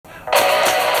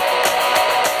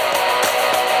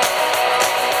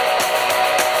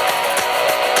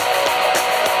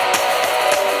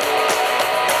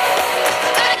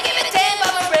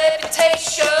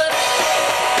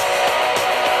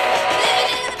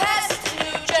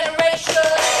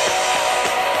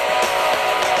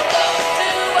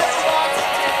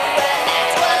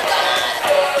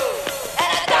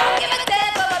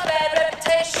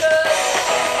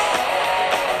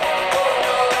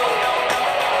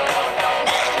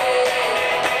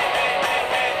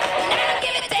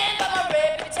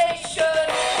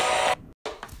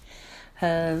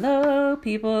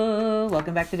people.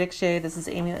 Welcome back to Dick Shade. This is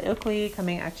Amy Oakley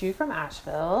coming at you from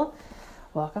Asheville.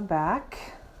 Welcome back.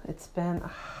 It's been a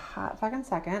hot fucking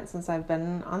second since I've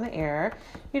been on the air.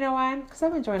 You know why? Because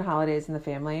I've been enjoying holidays in the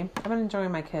family. I've been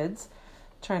enjoying my kids.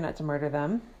 Trying not to murder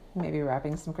them. Maybe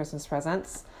wrapping some Christmas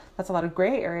presents. That's a lot of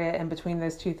gray area in between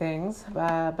those two things.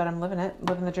 But I'm living it.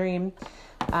 Living the dream.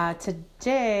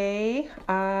 Today,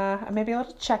 maybe a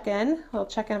little check-in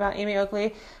about Amy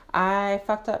Oakley. I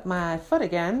fucked up my foot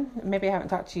again. Maybe I haven't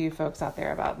talked to you folks out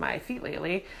there about my feet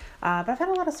lately. But I've had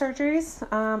a lot of surgeries.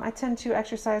 I tend to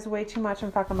exercise way too much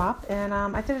and fuck them up. And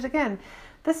I did it again.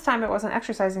 This time it wasn't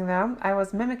exercising though. I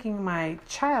was mimicking my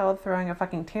child throwing a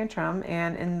fucking tantrum.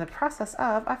 And in the process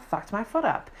of, I fucked my foot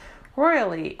up.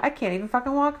 Royally. I can't even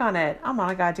fucking walk on it. I'm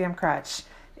on a goddamn crutch.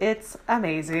 It's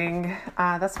amazing.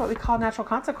 That's what we call natural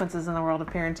consequences in the world of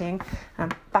parenting.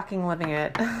 I'm fucking living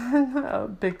it.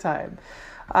 Big time.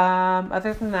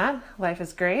 Other than that, life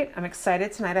is great. I'm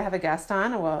excited. Tonight I have a guest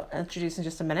on. We'll introduce in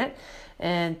just a minute.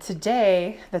 And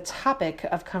today, the topic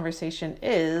of conversation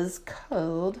is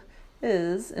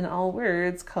in all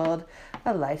words, called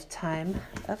a lifetime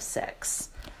of sex.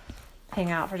 Hang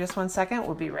out for just 1 second.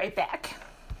 We'll be right back.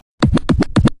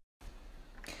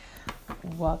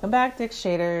 Welcome back, Dick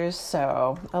Shaders.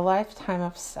 So, a lifetime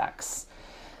of sex.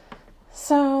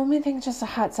 So, let me think just a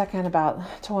hot second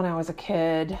to when I was a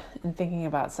kid and thinking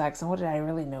about sex and what did I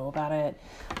really know about it.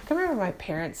 I can remember my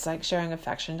parents showing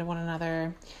affection to one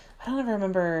another. I don't ever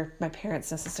remember my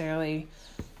parents necessarily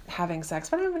having sex,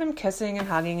 but I remember them kissing and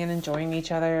hugging and enjoying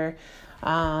each other.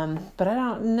 But I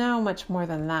don't know much more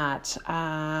than that.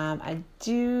 I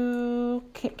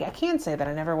can say that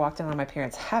I never walked in on my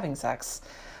parents having sex.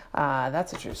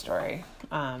 That's a true story.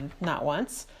 Not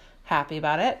once. Happy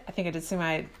about it. I think I did see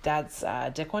my dad's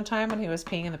dick one time when he was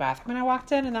peeing in the bathroom and I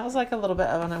walked in, and that was a little bit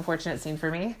of an unfortunate scene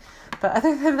for me. But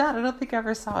other than that, I don't think I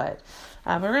ever saw it.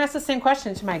 We're going to ask the same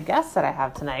question to my guests that I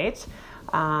have tonight.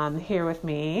 Here with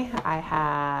me, I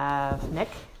have Nick.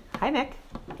 Hi, Nick.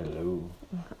 Hello.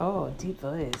 Oh, deep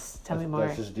voice. Tell me more.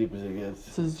 That's as deep as it gets.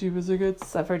 It's as deep as it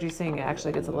gets. I've heard you sing. It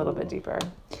actually gets a little bit deeper.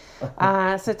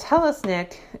 So tell us,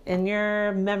 Nick, in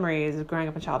your memories of growing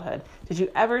up in childhood, did you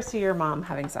ever see your mom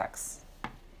having sex?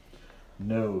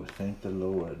 No, thank the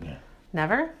Lord.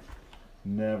 Never?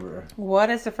 Never. What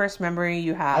is the first memory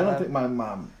you have? I don't think my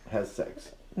mom has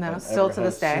sex. No, still to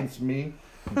this day. Since me,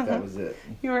 I think that was it.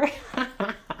 You were...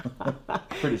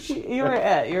 Pretty sure. You were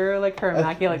it. You were like her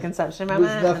immaculate conception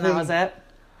moment, and that was it.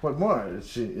 What more? Is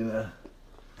she,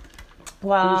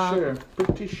 Well,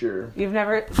 Pretty sure. You've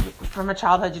never, from a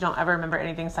childhood, you don't ever remember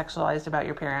anything sexualized about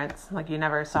your parents. Like you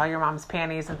never saw your mom's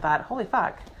panties and thought, holy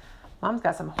fuck, mom's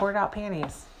got some hoarded out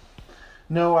panties.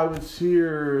 No, I would see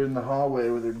her in the hallway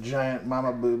with her giant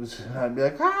mama boobs, and I'd be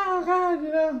like, oh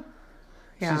God,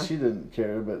 Yeah. She didn't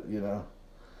care, but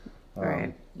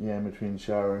Right. Yeah, in between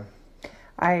shower.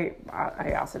 I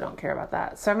also don't care about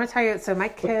that. So I'm going to tell you, so my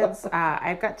kids,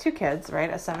 I've got 2 kids, right?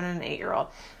 A 7 and an 8-year-old.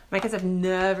 My kids have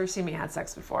never seen me have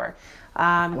sex before.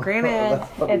 Granted,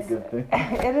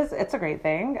 it's a great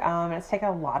thing. It's taken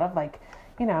a lot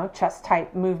of chest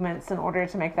tight movements in order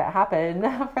to make that happen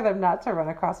for them not to run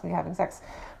across me having sex.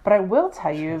 But I will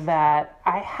tell you that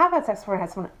I have had sex before and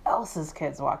had someone else's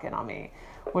kids walk in on me,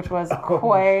 which was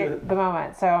quite the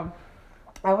moment. So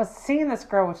I was seeing this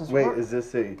girl, which is... Wait, is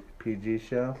this a PG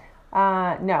show?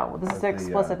 No, this is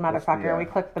explicit, motherfucker. We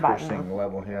clicked the button.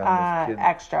 Level here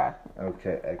extra.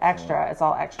 Okay, excellent. Extra. It's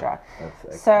all extra.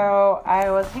 That's so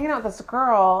I was hanging out with this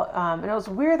girl, and it was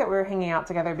weird that we were hanging out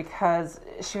together because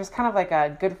she was kind of like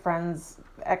a good friend's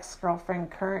ex-girlfriend,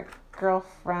 current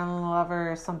girlfriend,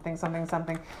 lover, something.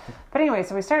 But anyway,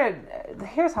 so we started,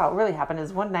 here's how it really happened,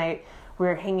 is one night we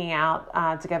were hanging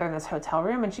out together in this hotel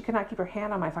room, and she could not keep her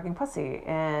hand on my fucking pussy.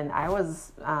 And I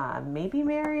was maybe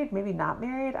married, maybe not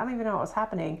married. I don't even know what was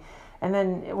happening. And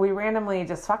then we randomly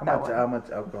just fucked that one. How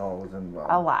much alcohol was involved?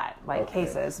 A lot,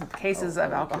 cases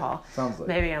of alcohol. Sounds like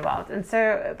maybe involved. And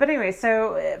so, but anyway,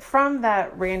 so from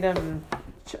that random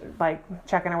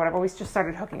check-in or whatever, we just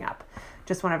started hooking up.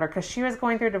 Just whenever, because she was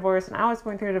going through a divorce and I was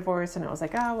going through a divorce, and it was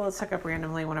like, oh, well, let's hook up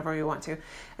randomly whenever we want to.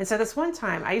 And so this one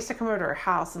time I used to come over to her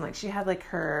house, and she had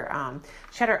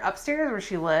she had her upstairs where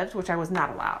she lived, which I was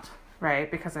not allowed, right?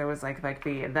 Because I was like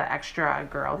the extra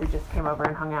girl who just came over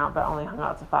and hung out, but only hung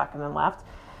out to fuck and then left.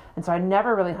 And so I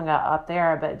never really hung out up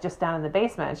there, but just down in the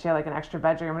basement, she had an extra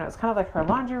bedroom, and it was kind of like her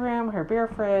laundry room, her beer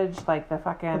fridge, the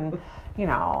fucking,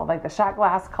 the shot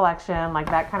glass collection,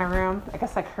 that kind of room. I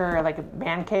guess her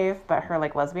man cave, but her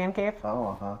lesbian cave. Oh,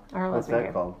 uh-huh. Or what's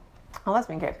that called? A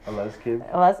lesbian cave. A les cave?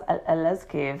 A les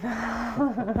cave.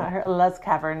 A les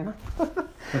cavern.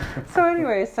 So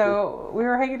anyway, so we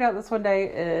were hanging out this one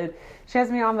day, and she has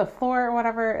me on the floor or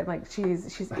whatever, and like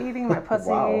she's eating my pussy,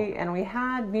 Wow. and we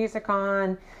had music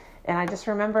on, and I just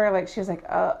remember like she was like,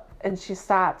 and she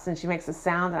stops and she makes a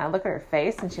sound, and I look at her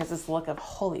face, and she has this look of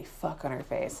holy fuck on her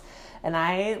face, and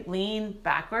I lean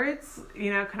backwards,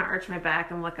 kind of arch my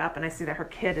back and look up, and I see that her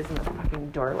kid is in the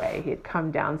fucking doorway. He had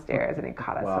come downstairs and he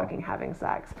caught us fucking having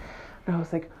sex, and I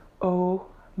was like, oh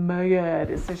my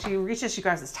God. So she reaches, she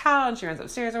grabs this towel, and she runs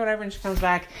upstairs or whatever, and she comes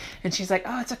back, and she's like,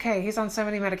 oh, it's okay. He's on so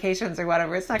many medications or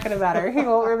whatever. It's not going to matter. He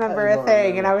won't remember a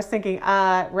thing. And I was thinking,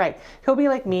 right. He'll be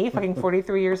like me, fucking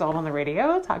 43 years old on the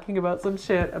radio, talking about some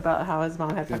shit about how his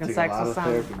mom had fucking sex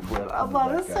with a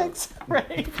lot of sex,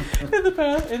 right?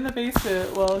 in the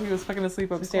basement while he was fucking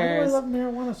asleep upstairs. Why do I love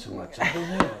marijuana so much? I don't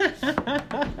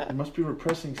know. It must be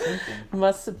repressing something.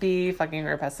 Must be fucking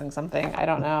repressing something. I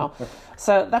don't know.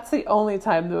 So that's the only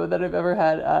time though that I've ever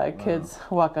had kids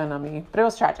walk in on me, but it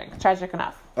was tragic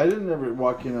enough. I didn't ever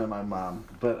walk in on my mom,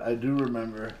 but I do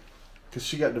remember because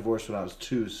she got divorced when I was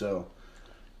 2, so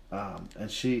and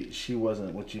she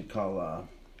wasn't what you'd call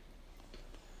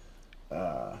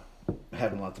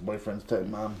having lots of boyfriends type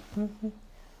mom.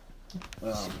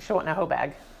 She wasn't a hoe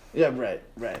bag. Yeah, right.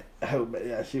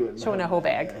 Yeah, she wasn't. She wasn't a hoe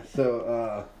bag. Yeah.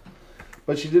 So,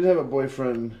 but she did have a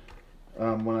boyfriend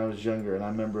when I was younger, and I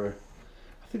remember.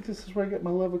 I think this is where I get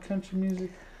my love of country music.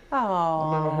 Oh.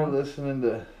 I remember her listening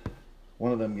to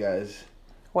one of them guys.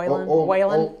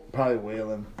 Waylon? Probably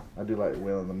Waylon. I do like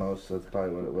Waylon the most, so that's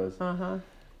probably what it was. Uh-huh.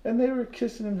 And they were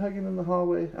kissing and hugging in the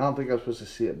hallway. I don't think I was supposed to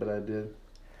see it, but I did.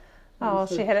 Oh,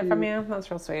 she hid it from you?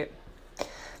 That's real sweet.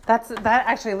 That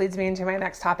actually leads me into my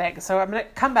next topic. So I'm going to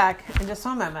come back in just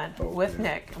a moment with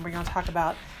Nick, and we're going to talk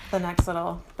about the next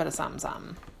little bit of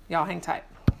something. Y'all hang tight.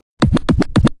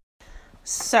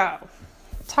 So,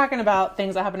 talking about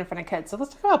things that happen in front of kids. So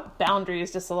let's talk about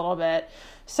boundaries just a little bit.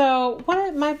 So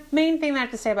my main thing that I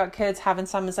have to say about kids having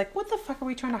some is like, what the fuck are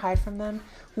we trying to hide from them?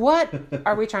 What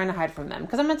are we trying to hide from them?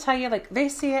 Because I'm going to tell you, like, they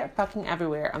see it fucking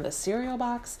everywhere. On the cereal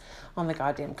box, on the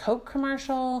goddamn Coke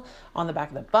commercial, on the back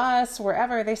of the bus,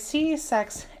 wherever. They see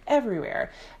sex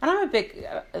everywhere. And I'm a big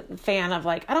fan of,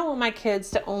 like, I don't want my kids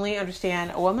to only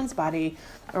understand a woman's body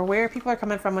or where people are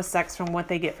coming from with sex from what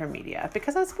they get from media.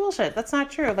 Because that's bullshit. That's not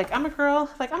true. Like, I'm a girl.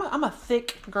 Like, I'm a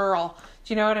thick girl.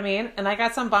 Do you know what I mean? And I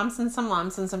got some bumps and some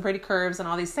lumps and some pretty curves and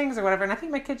all these things or whatever. And I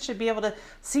think my kids should be able to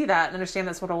see that and understand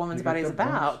that's what a woman's body is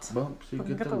about. Bumps. You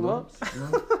get the lumps.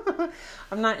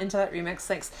 I'm not into that remix,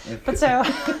 thanks. But so,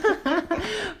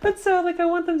 like, I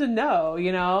want them to know,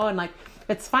 and like,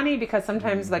 it's funny because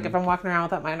sometimes, like, if I'm walking around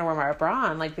without my underwear or my bra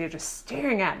on, like, they're just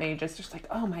staring at me, just like,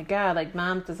 oh my God, like,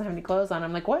 mom doesn't have any clothes on.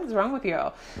 I'm like, what is wrong with you?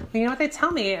 But you know what they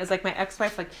tell me is, like, my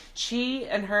ex-wife, like, she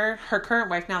and her current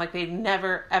wife now, like, they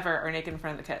never, ever are naked in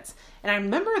front of the kids. And I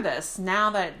remember this now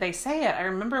that they say it. I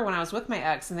remember when I was with my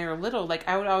ex and they were little, like,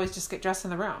 I would always just get dressed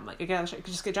in the room. Like, I could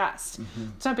just get dressed. Mm-hmm.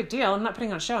 It's not a big deal. I'm not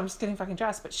putting on a show. I'm just getting fucking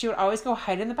dressed. But she would always go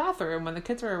hide in the bathroom when the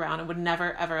kids were around and would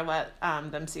never, ever let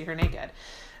them see her naked.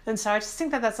 And so I just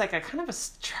think that that's like a kind of a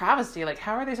travesty. Like,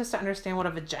 how are they supposed to understand what a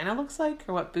vagina looks like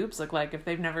or what boobs look like if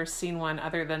they've never seen one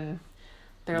other than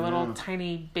their little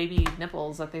tiny baby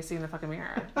nipples that they see in the fucking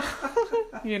mirror?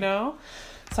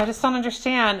 So I just don't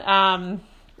understand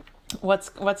what's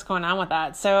going on with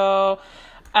that. So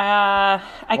I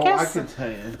guess I can tell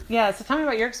you. Yeah. So tell me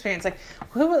about your experience. Like,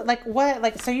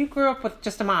 so you grew up with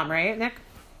just a mom, right, Nick?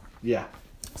 Yeah.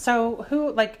 So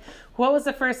what was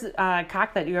the first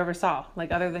cock that you ever saw?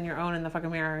 Like, other than your own in the fucking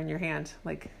mirror in your hand?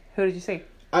 Like, who did you see?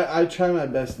 I try my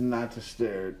best not to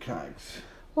stare at cocks.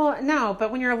 Well, no,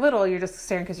 but when you're little, you're just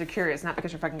staring because you're curious, not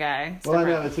because you're a fucking guy. Well, I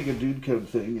know, it's like a dude code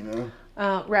thing,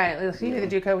 Right. You did the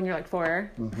dude code when you're like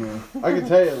 4. Mm-hmm. I can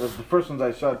tell you, the first ones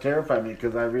I saw terrified me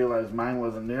because I realized mine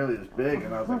wasn't nearly as big,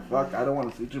 and I was like, fuck, I don't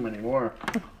want to see too many more,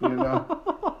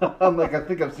 I'm like, I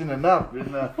think I've seen enough,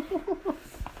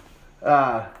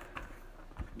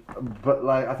 But,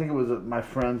 like, I think it was my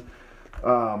friends,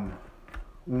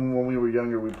 when we were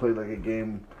younger, we played, like, a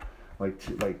game, like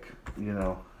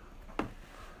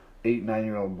 8,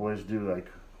 9-year-old boys do, like,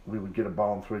 we would get a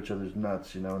ball and throw each other's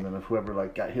nuts, and then if whoever,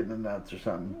 like, got hit in the nuts or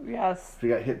something. Yes. If you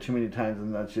got hit too many times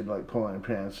in the nuts, you'd, like, pull on your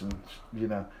pants and,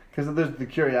 because there's the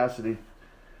curiosity.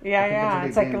 Yeah.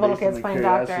 It's like the little kids playing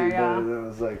doctor, yeah. And it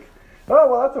was like, oh,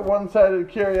 well, that's a one-sided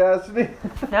curiosity.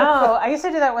 No, I used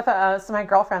to do that with some of my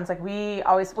girlfriends. Like, we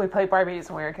played Barbies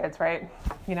when we were kids, right?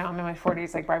 I'm in my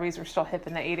 40s. Like, Barbies were still hip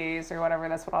in the 80s or whatever.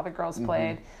 That's what all the girls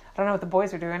played. I don't know what the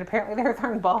boys were doing. Apparently, they were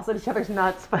throwing balls at each other's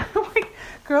nuts. But, like,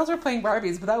 girls were playing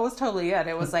Barbies, but that was totally it.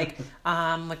 It was like,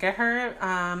 look at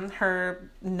her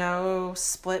no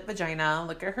split vagina,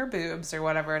 look at her boobs or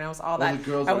whatever, and it was all that.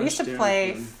 And we used to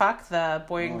play fuck the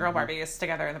boy and girl Barbies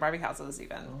together in the Barbie houses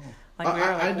even. Like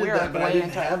I did that, but I way didn't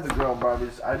into it. have the girl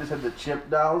Barbies. I just had the chip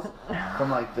dolls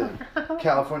from like the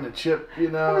California chip,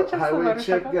 Just the highway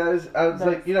chip motorcycle? guys. I was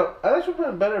like, I actually would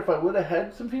have been better if I would have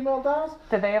had some female dolls.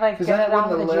 Did they like Because get that it on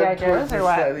wouldn't the have GI led towards Joes or this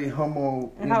what? slightly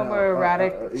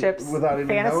Homoerotic chips without even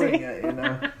fantasy? knowing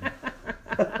it,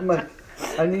 I'm like,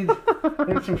 I need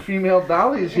some female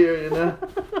dollies here,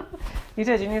 You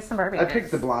did. You need some Barbie. I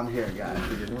picked the blonde hair guy. I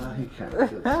figured, well, he kind of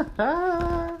fits.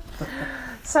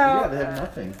 So Yeah, they have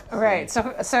nothing. right.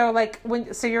 So like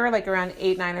you were like around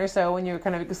 8, 9 or so when you were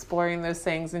kind of exploring those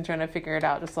things and trying to figure it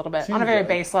out just a little bit on a Seems very like-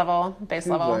 base level. Seems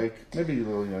like maybe a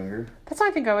little younger. That's how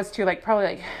I think I was too. Like probably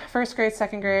like first grade,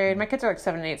 second grade. My kids are like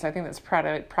 7 and 8, so I think that's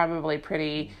probably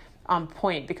pretty on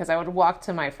point because I would walk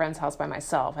to my friend's house by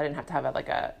myself. I didn't have to have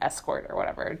a escort or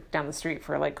whatever down the street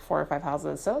for like 4 or 5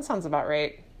 houses. So that sounds about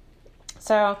right.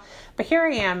 So, but here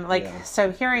I am,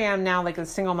 So here I am now, like a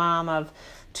single mom of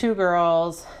 2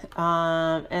 girls.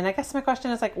 And I guess my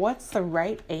question is like, what's the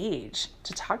right age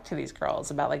to talk to these girls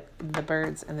about like the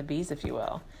birds and the bees, if you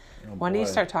will? When do you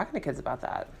start talking to kids about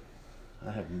that?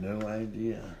 I have no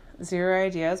idea. 0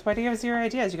 ideas? Why do you have 0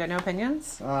 ideas? You got no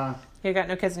opinions? You got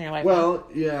no kids in your life? Well,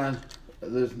 yeah,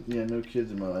 there's no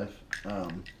kids in my life.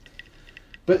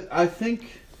 But I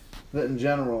think that in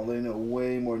general, they know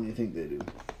way more than you think they do.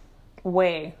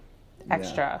 Way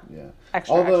extra. Yeah.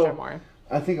 Extra more.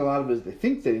 I think a lot of it is they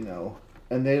think they know,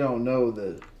 and they don't know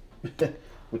the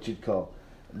what you'd call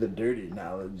the dirty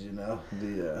knowledge.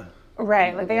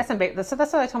 Right, like they got some so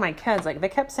that's what I told my kids. Like they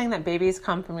kept saying that babies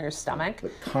come from your stomach. The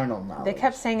carnal knowledge. They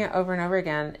kept saying it over and over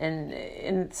again,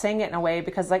 and saying it in a way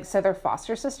because, like, so their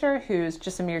foster sister, who's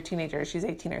just a mere teenager, she's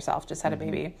 18 herself, just had a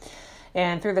baby.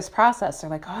 And through this process, they're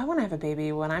like, oh, I want to have a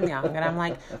baby when I'm young. And I'm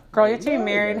like, girl, you have to be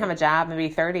married and have a job and be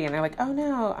 30. And they're like, oh,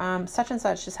 no, such and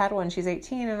such just had one. She's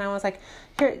 18. And I was like,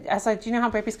 do you know how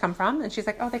babies come from? And she's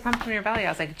like, oh, they come from your belly. I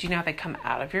was like, do you know how they come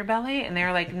out of your belly? And they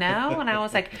were like, no. And I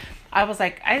was like,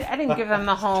 I didn't give them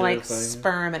the whole, like,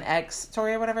 sperm and egg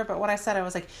story or whatever. But what I said, I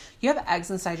was like, you have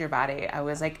eggs inside your body. I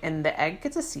was like, and the egg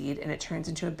gets a seed and it turns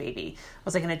into a baby. I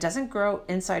was like, and it doesn't grow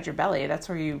inside your belly. That's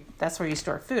where you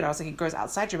store food. I was like, it grows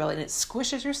outside your belly and it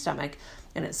squishes your stomach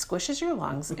and it squishes your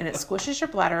lungs and it squishes your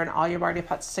bladder and all your body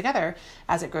parts together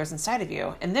as it grows inside of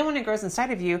you. And then when it grows inside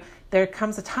of you, there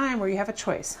comes a time where you have a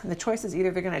choice. And the choice is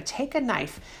either they're going to take a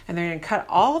knife and they're going to cut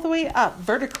all the way up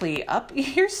vertically up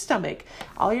your stomach,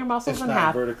 all your muscles in half.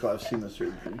 It's not vertical. I've seen the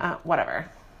surgery.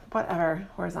 Whatever,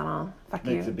 horizontal. Fuck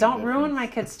Makes you. a big Don't ruin difference. my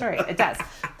kid's story. It does.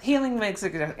 Healing makes a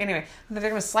good difference. Anyway, they're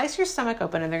going to slice your stomach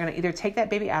open and they're going to either take that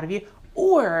baby out of you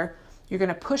or you're going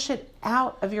to push it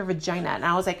out of your vagina. And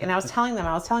I was telling them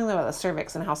about the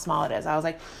cervix and how small it is. I was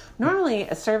like, normally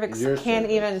a cervix can't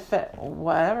even fit,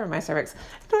 whatever my cervix,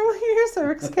 normally your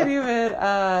cervix can't even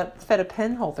fit a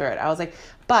pinhole through it. I was like,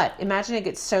 but imagine it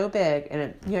gets so big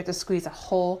and you have to squeeze a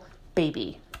whole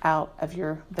baby out of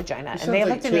your vagina. And they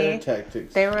looked at me.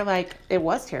 Tactics. They were like, it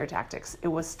was terror tactics. It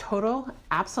was total,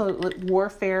 absolute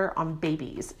warfare on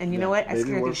babies. And you know what? I baby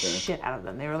scared the warfare. shit out of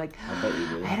them. They were like, I bet you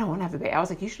did. I don't want to have a baby. I was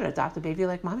like, you should adopt a baby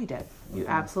like mommy did. You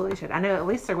absolutely should. I know at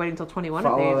least they're waiting until 21 if they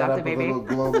Follow that adopt up a with a baby. little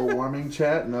global warming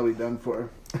chat, and they'll be done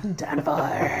for. Done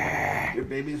for. Your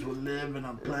babies will live in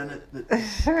a planet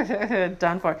that.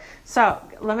 Done for. So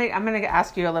I'm going to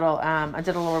ask you a little, I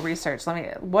did a little research.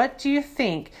 What do you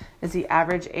think is the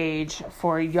average age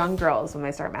for young girls when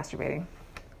they start masturbating?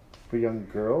 For young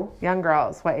girls? Young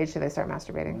girls, what age do they start Oh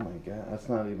masturbating? my god, that's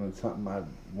not even something I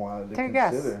wanted to Take a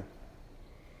guess. consider.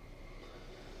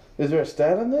 Is there a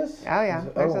stat on this? Oh yeah,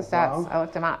 there's the stats. Wow. I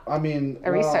looked them up. I mean, I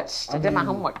researched. I did my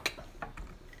homework.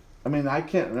 I mean, I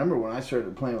can't remember when I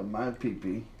started playing with my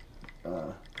pee-pee.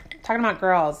 Talking about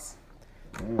girls.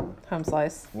 Yeah. Home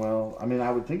slice. Well, I mean,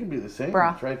 I would think it'd be the same.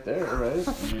 Bra. It's right there, right?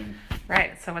 I mean,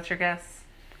 Right. So what's your guess?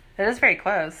 It is very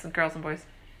close. Girls and boys.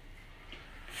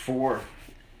 4.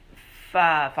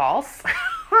 False.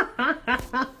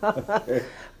 Okay.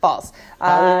 False.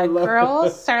 I love-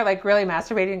 Girls start like really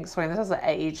masturbating. So this is at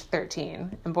age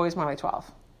 13, and boys more like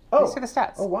 12. Oh. These are the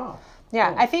stats. Oh, wow.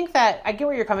 Yeah, Oh. I think that I get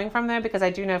where you're coming from there because I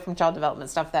do know from child development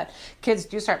stuff that kids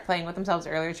do start playing with themselves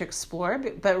earlier to explore,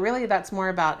 but really that's more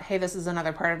about, hey, this is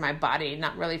another part of my body,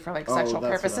 not really for like sexual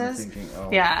that's what I'm purposes. thinking. Oh,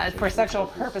 Yeah, for sexual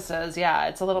purposes. purposes. Yeah,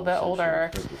 it's a little bit Sexual older.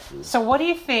 purposes. So what do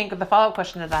you think, the follow-up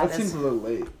question to that That is... seems a little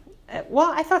late.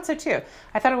 Well, I thought so too.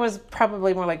 I thought it was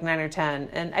probably more like 9 or 10.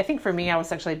 And I think for me, I was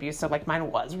sexually abused. So like mine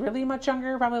was really much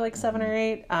younger, probably like 7 or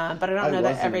 8. But I don't know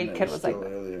that every kid was like,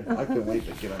 earlier. I couldn't wait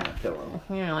to get on that pillow.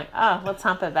 you're like, oh, let's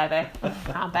hump it, baby.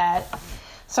 Hump it.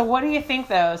 So what do you think,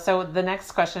 though? So the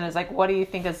next question is like, what do you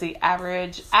think is the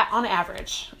average, on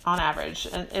average,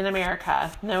 in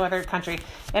America, no other country,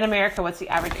 in America, what's the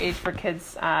average age for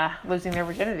kids losing their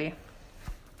virginity?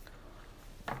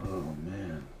 Oh,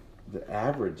 man. The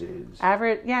average age?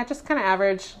 Yeah, just kind of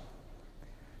average.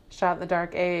 Shot in the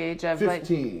dark age of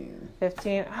 15.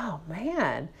 15. Oh,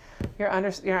 man. You're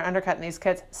undercutting these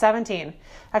kids. 17.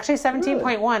 Actually,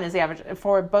 17.1 is the average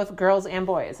for both girls and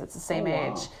boys. It's the same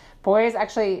age. Boys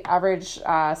actually average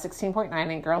 16.9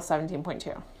 and girls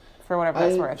 17.2. For whatever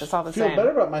that's worth. It's all the same. I feel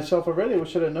better about myself already. I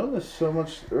should have known this so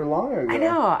much longer ago. I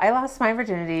know. I lost my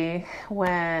virginity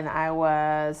when I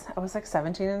was like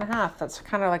 17 and a half. That's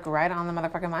kind of like right on the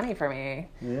motherfucking money for me.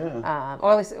 Yeah.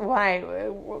 Or at least when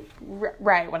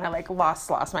I like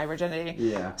lost my virginity.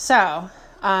 Yeah. So,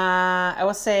 I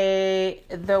will say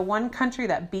the one country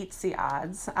that beats the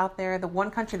odds out there, the one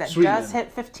country that Sweden. just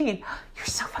hit 15. You're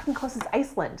so fucking close. It's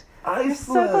Iceland. Iceland.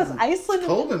 So close. Iceland. It's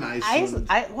cold in Iceland.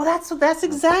 That's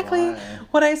exactly why.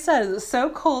 what I said. It's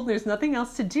so cold. There's nothing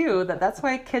else to do. That's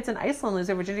why kids in Iceland lose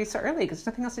their virginity so early, because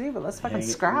there's nothing else to do but let's fucking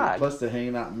scrog. Plus they're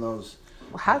hanging out in those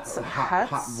huts hot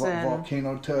and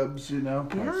volcano tubs, you know.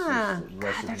 yeah.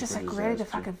 God, they're just like ready to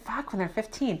fucking fuck when they're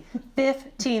 15.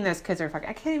 15, those kids are fucking.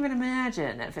 I can't even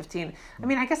imagine at 15. I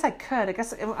mean, I guess I could. I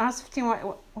guess when I was 15,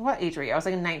 what age were you? I was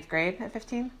like in 9th grade at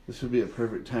 15. This would be a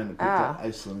perfect time to put that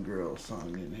Iceland Girl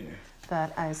song in here.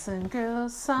 That Iceland Girl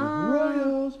song.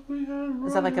 Royals, we are royals.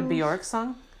 Is that like a Bjork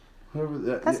song? Whoever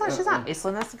that. That's not. She's not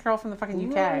Iceland. That's the girl from the fucking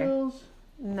UK. Royals.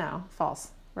 No,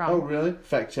 false. Wrong. Oh really?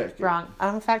 Fact check it. Wrong.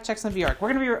 Fact check some Bjork.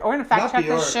 We're gonna fact check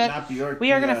this shit. Not Bjork.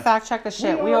 We are gonna fact check this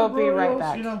shit. We will be right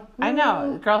back. You know, I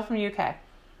know, girl from UK.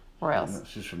 Royals. No,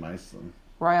 she's from Iceland.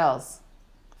 Royals.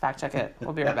 Fact check it.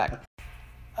 We'll be right back.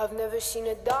 I've never seen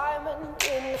a diamond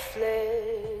in the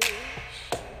flesh.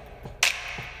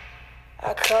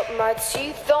 I cut my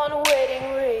teeth on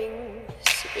wedding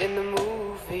rings in the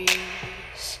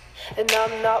movies, and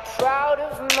I'm not proud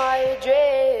of my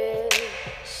address.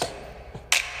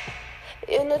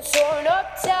 In a torn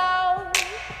up town,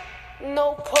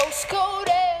 no postcode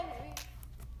envy.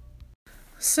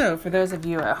 So, for those of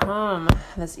you at home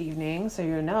this evening, so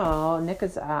you know, Nick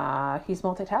is, he's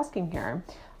multitasking here.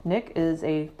 Nick is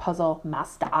a puzzle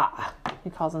master. He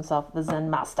calls himself the Zen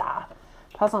Master.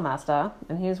 Puzzle master,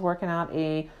 and he's working out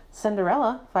a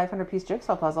Cinderella 500-piece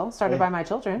jigsaw puzzle started by my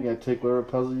children. You gotta take whatever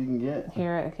puzzle you can get.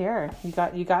 Here, you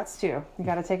got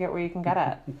to take it where you can get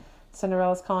it.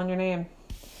 Cinderella's calling your name,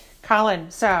 Colin.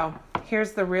 So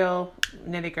here's the real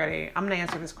nitty gritty. I'm gonna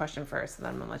answer this question first, and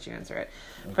then I'm gonna let you answer it.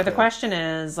 Okay. But the question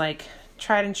is like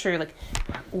tried and true. Like,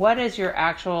 what is your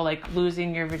actual like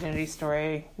losing your virginity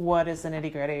story? What is the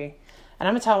nitty gritty? And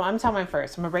I'm gonna tell mine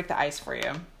first. I'm gonna break the ice for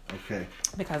you. Okay.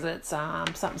 Because it's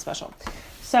something special.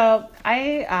 So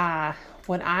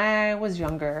when I was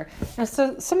younger,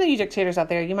 so some of you dictators out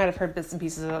there, you might have heard bits and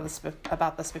pieces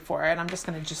about this before, and I'm just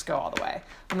going to go all the way.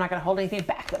 I'm not going to hold anything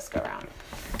back this go around.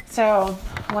 So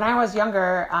when I was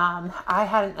younger, I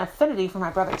had an affinity for my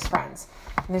brother's friends.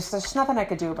 And there's just nothing I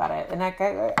could do about it. And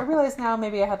I realize now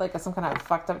maybe I had like some kind of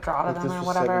fucked up draw to them or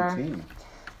whatever. 17.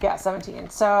 Yeah, 17.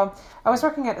 So I was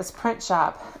working at this print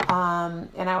shop,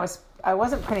 and I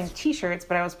wasn't printing t-shirts,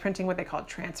 but I was printing what they called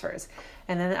transfers.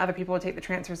 And then other people would take the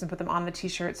transfers and put them on the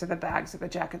t-shirts or the bags or the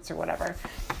jackets or whatever.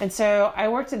 And so I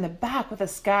worked in the back with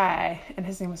this guy, and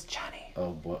his name was Johnny.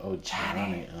 Oh, boy. Oh,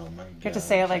 Johnny. Oh, my God. You have to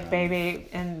say it like Baby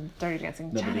in Dirty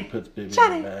Dancing. Nobody Johnny. puts Baby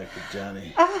Johnny. in the back with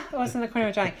Johnny. It was in the corner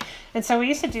with Johnny. And so we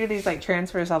used to do these like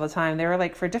transfers all the time. They were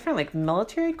like for different like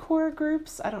military corps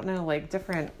groups. I don't know, like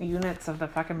different units of the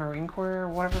fucking Marine Corps or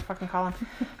whatever you fucking call them.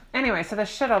 Anyway, so there's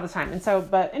shit all the time. And so,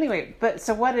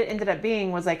 so what it ended up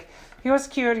being was like, he was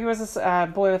cute. He was this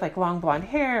boy with like long blonde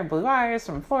hair and blue eyes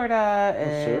from Florida.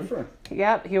 And, a surfer.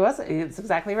 Yep, he was. It's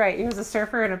exactly right. He was a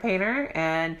surfer and a painter,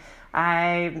 and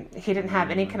he didn't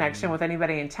have any connection with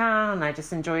anybody in town. And I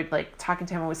just enjoyed like talking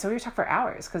to him. So we would talk for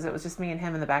hours because it was just me and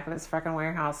him in the back of this fucking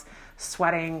warehouse,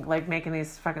 sweating, like making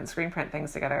these fucking screen print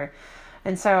things together.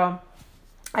 And so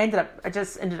I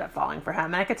just ended up falling for him.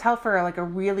 And I could tell for like a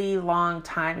really long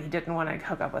time he didn't want to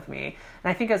hook up with me.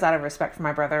 And I think it was out of respect for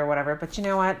my brother or whatever. But you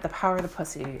know what? The power of the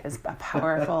pussy is a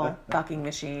powerful fucking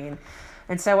machine.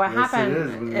 And so what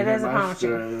happened, it is a power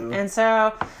machine. And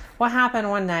so what happened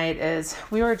one night is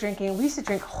we used to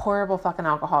drink horrible fucking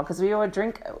alcohol because we would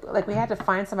drink, like we had to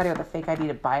find somebody with a fake ID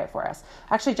to buy it for us.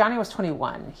 Actually, Johnny was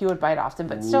 21. He would buy it often,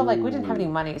 but still like we didn't have any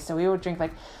money. So we would drink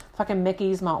like fucking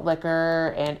Mickey's malt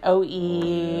liquor and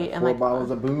OE and like 4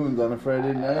 bottles of Boone's on a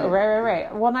Friday night.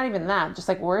 Right. Well, not even that. Just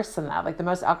like worse than that. Like the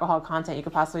most alcohol content you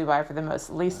could possibly buy for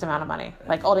the least amount of money.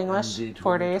 Like Old English,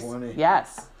 4 days.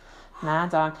 Yes. Mad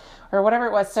dog. Or whatever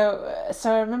it was. So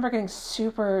I remember getting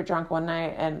super drunk one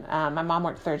night, and my mom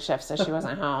worked third shift, so she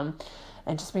wasn't home.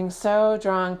 And just being so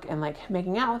drunk and, like,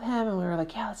 making out with him. And we were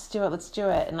like, yeah, let's do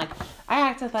it. And, like, I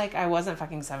acted like I wasn't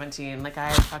fucking 17. Like, I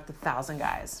had fucked 1,000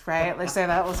 guys, right? Like, so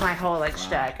that was my whole, like,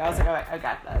 shtick. I was like, oh, I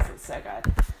got this. It's so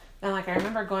good. And, like, I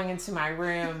remember going into my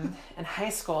room in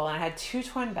high school, and I had 2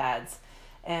 twin beds.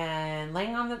 And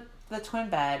laying on the twin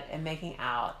bed and making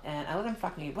out. And I let him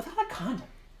fuck me without a condom.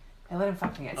 I let him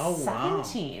fuck me at 17.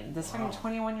 Wow. This fucking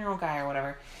 21-year-old guy or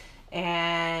whatever.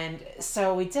 And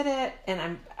so we did it,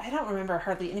 and I don't remember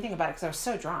hardly anything about it because I was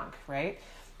so drunk, right?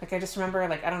 Like, I just remember,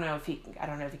 like, I don't know if he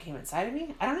came inside of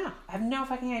me. I don't know. I have no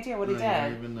fucking idea what he did.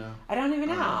 I don't even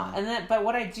know. And then, but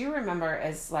what I do remember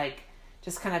is, like,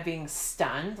 just kind of being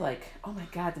stunned, like, oh my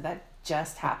God, did that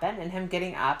just happen? And him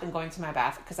getting up and going to my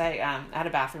bathroom, because I had a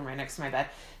bathroom right next to my bed.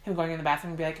 Him going in the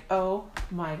bathroom and be like, oh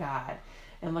my God,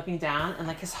 and looking down, and,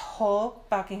 like, his whole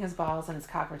fucking his balls and his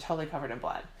cock were totally covered in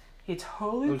blood. He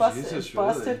totally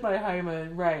busted my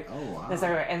hymen, right? Oh, wow.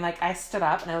 And, like, I stood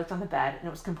up and I looked on the bed, and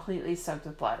it was completely soaked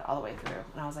with blood all the way through.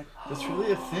 And I was like, oh. That's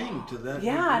really a thing to that.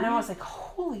 Yeah, degree? And I was like,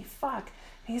 holy fuck.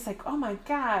 And he's like, oh my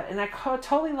God. And I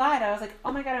totally lied. I was like,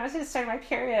 oh my God, I was going to start my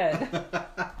period.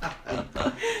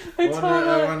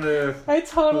 I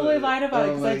totally lied about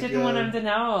it because I didn't want him to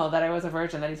know that I was a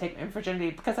virgin, that he'd take my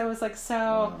virginity, because I was like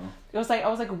it was like I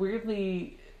was like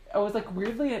weirdly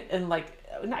in, like,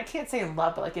 I can't say in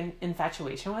love, but, like, in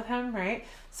infatuation with him, right?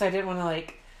 So I didn't want to,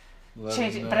 like,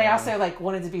 change it, but I also, like,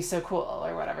 wanted to be so cool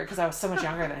or whatever because I was so much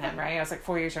younger than him, right? I was like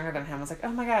 4 years younger than him. I was like, oh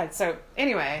my God. So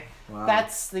anyway,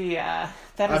 that's the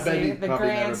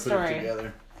grand story.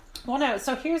 Well, no.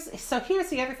 So here's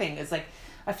the other thing is, like,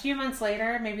 a few months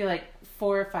later, maybe like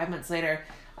 4 or 5 months later,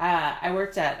 I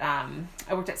worked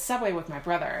at Subway with my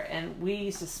brother, and we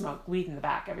used to smoke weed in the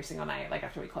back every single night, like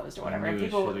after we closed or whatever. And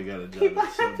people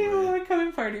would come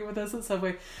and party with us at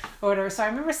Subway or whatever. So I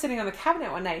remember sitting on the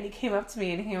cabinet one night, and he came up to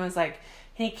me, and he was like,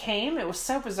 it was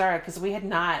so bizarre because we had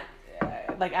not,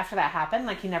 like, after that happened,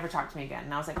 like, he never talked to me again.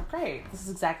 And I was like, great, this is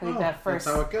exactly the first,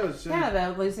 that's how it goes.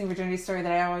 The losing virginity story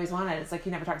that I always wanted. It's like, he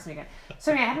never talks to me again.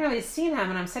 So anyway, I hadn't really seen him,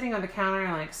 and I'm sitting on the counter,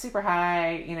 like, super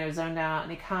high, zoned out,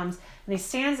 and he comes, and he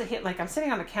stands, like, I'm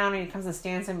sitting on the counter, and he comes and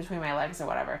stands in between my legs or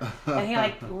whatever, and he,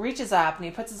 like, reaches up, and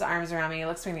he puts his arms around me, he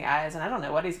looks me in the eyes, and I don't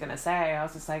know what he's gonna say. I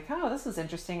was just like, oh, this is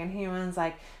interesting. And he was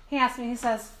like, he asked me, he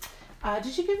says,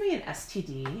 did you give me an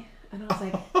STD? And I was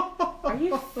like, are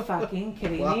you fucking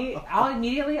kidding me? All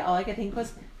I could think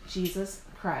was, Jesus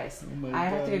Christ. I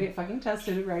have to go get fucking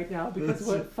tested right now because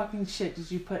what fucking shit did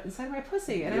you put inside my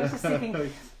pussy? And I was just thinking,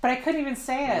 but I couldn't even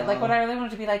say it. Like, what I really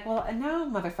wanted to be like, well,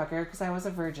 no, motherfucker, because I was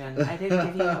a virgin. I didn't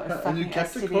give you a fucking and you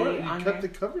kept STD you kept the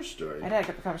cover story. I did. I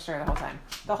kept the cover story the whole time.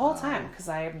 The whole time, because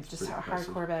I'm just a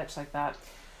hardcore bitch like that.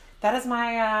 That is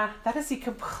my, that is the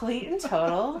complete and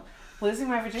total losing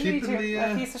my virginity to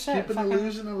a piece of shit. Keeping the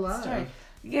illusion alive. Story.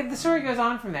 Yeah, the story goes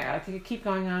on from there. I could keep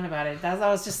going on about it. That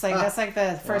was just like, that's like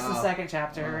the first and second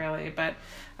chapter, really. But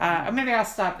maybe I'll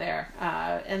stop there.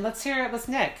 And let's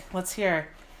hear.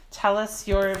 Tell us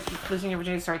your losing your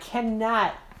virginity story.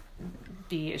 Cannot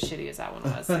be as shitty as that one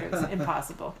was. It's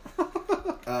impossible.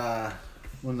 Well,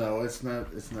 no, it's not.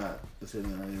 It's not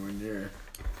anywhere near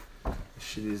as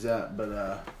shitty as that. But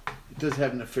it does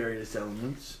have nefarious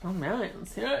elements. Oh man,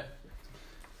 let's hear it.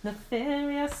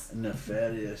 Nefarious.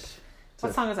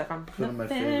 What song is that from? One of my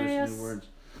favorite new words.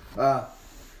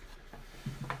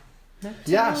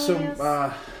 Yeah,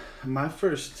 so my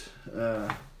first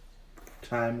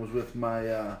time was with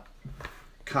my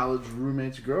college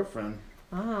roommate's girlfriend.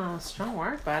 Oh, strong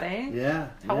work, buddy. Yeah.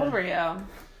 How old were you?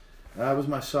 It was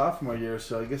my sophomore year,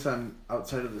 so I guess I'm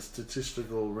outside of the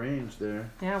statistical range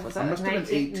there. Yeah, was that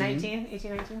like 18,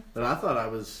 19? But I thought I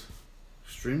was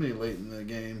extremely late in the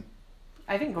game.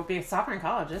 I think we'll be a sophomore in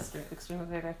college is extremely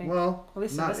late, I think. Well, at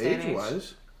least not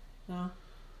age-wise. No.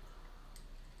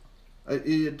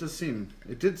 It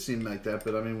did seem like that,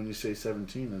 but I mean, when you say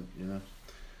 17,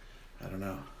 I don't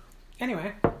know.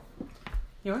 Anyway,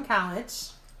 you're in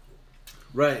college.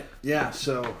 Right, yeah,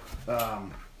 so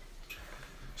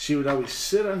she would always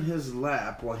sit on his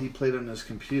lap while he played on his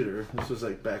computer. This was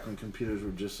like back when computers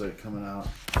were just like coming out.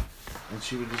 And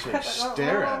she would just like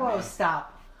stare at me.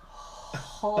 Stop.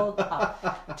 Hold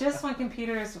up. Just when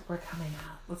computers were coming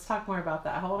out. Let's talk more about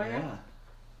that. How old are you?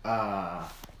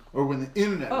 Or when the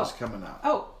internet was coming out.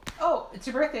 Oh, it's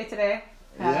your birthday today.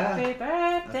 Happy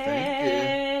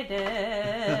birthday,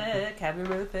 Dick. Happy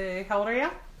birthday. How old are you?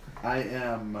 I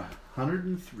am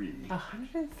 103.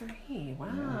 103. Wow.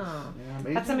 Yeah,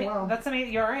 amazing. That's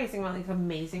amazing. You're amazing. Well, like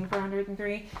amazing for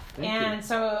 103. Thank you.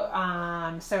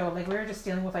 So like we were just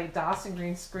dealing with like DOS and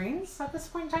green screens at this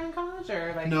point in time in college,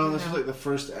 or like No, this is like the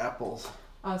first Apples.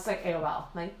 Oh, it's like AOL,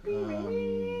 like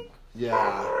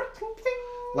Yeah,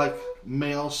 like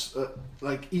mail,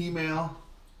 like email.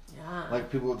 Yeah. Like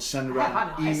people would send I around have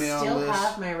Hotmail. email I still lists.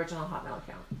 have my original Hotmail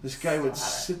account. This guy would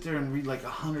sit there and read like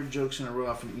 100 jokes in a row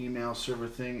off an email server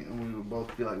thing, and we would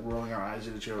both be like rolling our eyes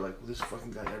at each other, like, will this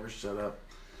fucking guy ever shut up?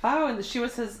 Oh, and she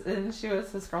was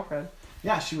his girlfriend.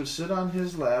 Yeah, she would sit on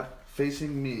his lap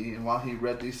facing me, and while he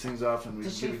read these things off, and we'd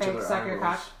Did she give each fake other suck eye your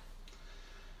rolls. cock?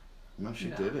 No, she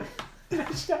No. did it. No,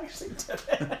 she actually did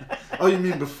it. Oh, you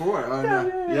mean before? Oh, no.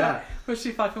 Yeah. Was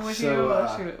she fucking with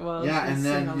So, you? yeah, and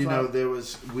then, sitting you on know, top? there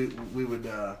was, we would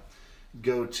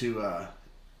go to,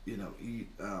 you know, eat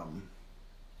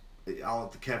all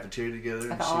at the cafeteria together.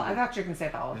 I And thought you were going to say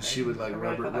that. and she would like I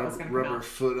really thought that was gonna come rub her out.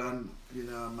 foot on, you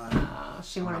know, my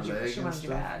She wanted you. leg She and wanted you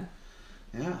stuff. bad.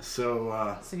 Yeah,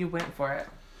 so So you went for it.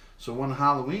 so one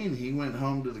Halloween he went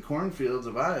home to the cornfields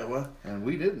of Iowa, and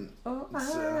we didn't. Oh,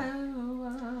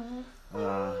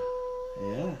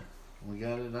 Yeah, we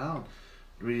got it out.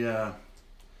 We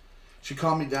she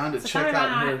called me down to So check tell me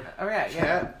out about- her oh, yeah,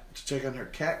 cat to check on her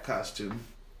cat costume,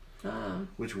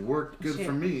 which worked good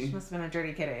for me. She must have been a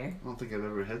dirty kitty. I don't think I've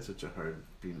ever had such a hard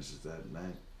penis as that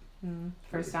night.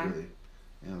 First time. Really,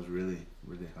 yeah, it was really,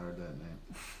 really hard that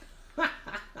night.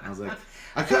 I was like,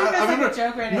 I remember. remember. A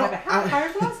joke right now. How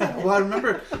hard was it? Well, I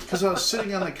remember because I was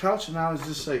sitting on the couch and I was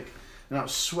just like, and I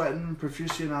was sweating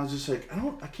profusely, and I was just like,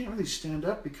 I can't really stand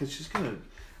up because she's gonna.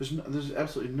 There's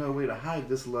absolutely no way to hide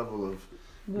this level of,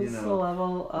 This is the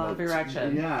level of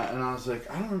erection. Yeah, and I was like,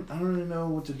 I don't really know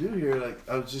what to do here. Like,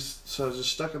 I was just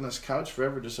stuck on this couch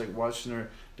forever, just like watching her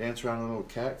dance around in a little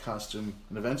cat costume.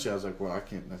 And eventually, I was like, well, I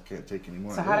can't take any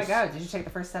more. So of how'd this. it go? Did you take the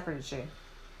first step or did she?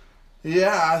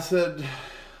 Yeah, I said,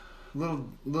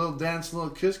 little dance, little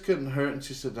kiss couldn't hurt, and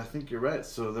she said, I think you're right.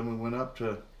 So then we went up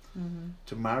to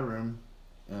my room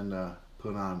and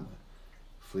put on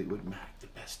Fleetwood Mac, the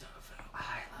best of album.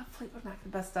 I love Fleetwood Mac, the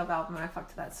best of album, and I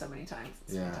fucked to that so many times.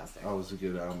 It's fantastic. Oh, it was a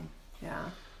good album. Yeah.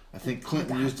 I think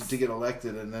Clinton used it to get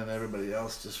elected, and then everybody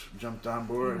else just jumped on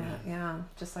board. Yeah,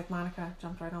 just like Monica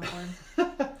jumped right on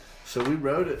board. So we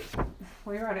wrote it.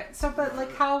 We wrote it. So, but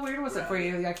like, how weird was it for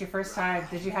you? Like your first time?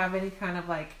 Did you have any kind of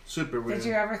like? Super weird. Did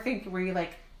you ever think? Were you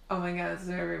like, oh my god, this is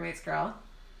my roommate's girl?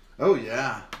 Oh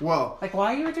yeah. Well. Like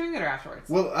while you were doing it or afterwards?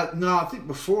 Well, no. I think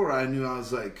before I knew, I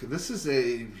was like, this is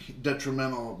a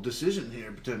detrimental decision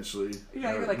here potentially.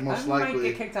 Yeah, you're like, most I likely might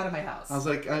get kicked out of my house. I was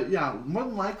like, yeah, more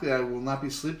than likely I will not be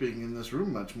sleeping in this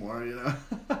room much more. You know.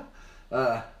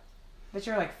 But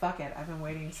you're like, fuck it. I've been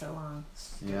waiting so long.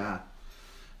 Yeah.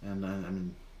 And I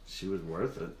mean, she was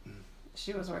worth it.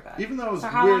 She was worth it. Even though it was so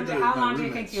how weird. long, how long do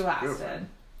you think you lasted? Girlfriend.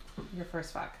 Your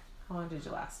first fuck. How long did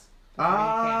you last?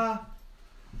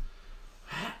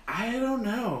 I don't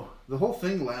know. The whole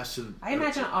thing lasted. I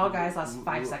imagine all guys last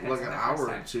 5 seconds. Like on an their hour first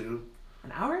or time. two.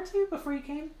 An hour or two before you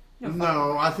came?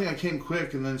 No, I think I came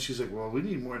quick, and then she's like, "Well, we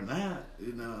need more than that,"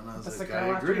 you know. And I was That's like, the girl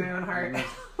 "I after agree." my own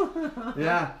heart.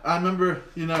 Yeah, I remember.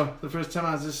 You know, the first time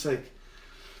I was just like,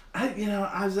 I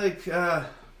was like, I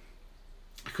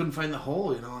couldn't find the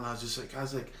hole, you know, and I was like, I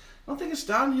don't think it's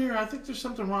down here. I think there's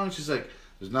something wrong. She's like,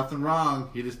 "There's nothing wrong.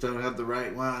 You just don't have the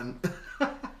right one."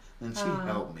 And she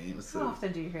helped me. It was How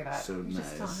often do you hear that? so You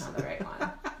just don't nice. have the right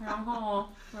one. Wrong hole.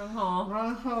 Wrong hole.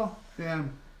 Wrong hole. Yeah.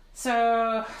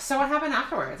 So what happened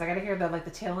afterwards? I got to hear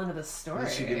the tail end of the story.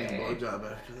 Did she give me a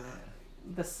blowjob after that?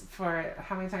 This for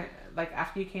how many times? Like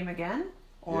after you came again,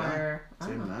 or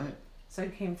Same night. So you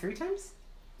came 3 times?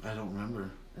 I don't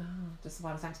remember. Oh, just a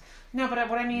lot of times. No, but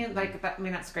what I mean, like that. I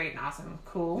mean, that's great and awesome,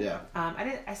 cool. Yeah.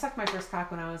 I sucked my first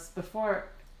cock when I was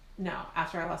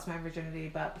after I lost my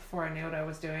virginity, but before I knew what I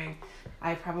was doing,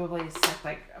 I probably sucked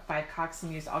like 5 cocks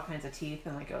and used all kinds of teeth,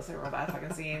 and like it was a real bad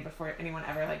fucking scene before anyone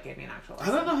ever like gave me an actual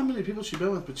lesson. I don't know how many people she'd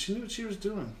been with, but she knew what she was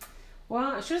doing.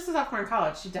 Well, she was a sophomore in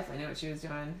college. She definitely knew what she was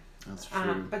doing. That's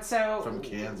true. But so from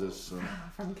Kansas. So.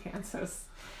 From Kansas.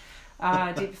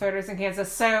 Deep throaters in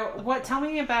Kansas. So tell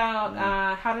me about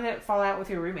how did it fall out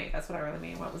with your roommate? That's what I really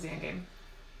mean. What was the end game?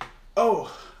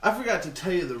 Oh, I forgot to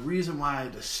tell you the reason why I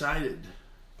decided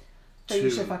So you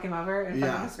should fuck him over in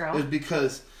front of this girl? is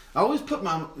because I always put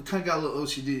kind of got a little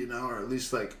OCD, you know, or at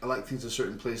least like I like things in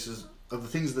certain places of the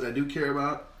things that I do care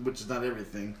about, which is not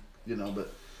everything, you know,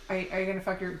 but. Are you gonna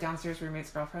fuck your downstairs roommate's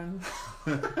girlfriend?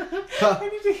 I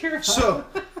need to hear about So,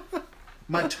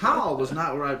 my towel was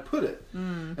not where I put it.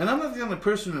 And I'm not the only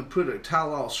person who put a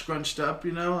towel all scrunched up,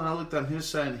 you know. And I looked on his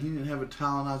side, and he didn't have a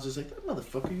towel, and I was just like, that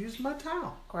motherfucker used my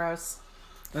towel. Gross.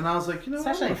 And I was like, you know,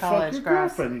 Especially I'm in gonna fuck your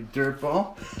girlfriend, you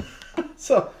dirtball.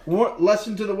 So,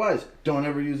 lesson to the wise: don't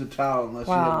ever use a towel unless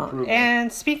you have approval.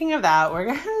 And speaking of that, we're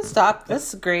gonna stop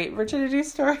this great virginity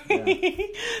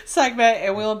story segment,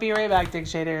 and we'll be right back. Dig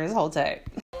Shaders, hold tight.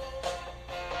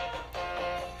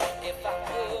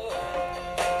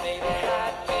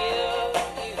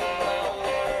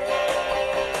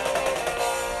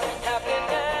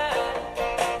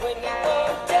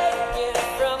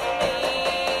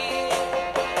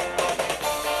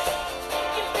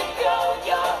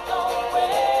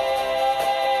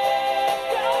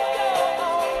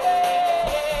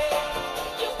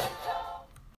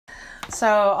 So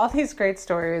all these great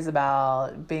stories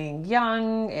about being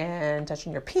young and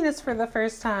touching your penis for the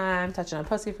first time, touching a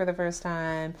pussy for the first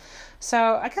time.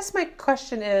 So I guess my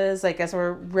question is, like, as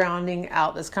we're rounding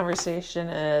out this conversation,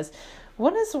 is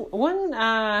when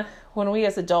we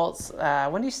as adults,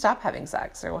 when do you stop having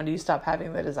sex, or when do you stop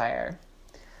having the desire?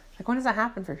 Like, when does that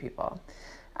happen for people?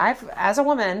 As a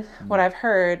woman, what I've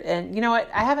heard, and you know what,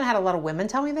 I haven't had a lot of women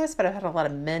tell me this, but I've had a lot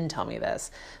of men tell me this,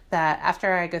 that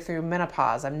after I go through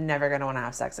menopause, I'm never going to want to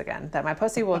have sex again. That my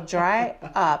pussy will dry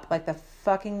up like the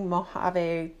fucking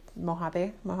Mojave, how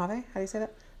do you say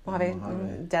that? Mojave.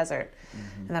 Desert.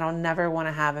 And that I'll never want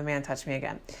to have a man touch me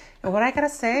again. And what I gotta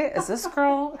say is this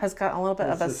girl has got a little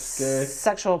bit of a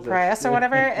sexual press or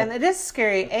whatever, and it is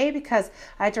scary, because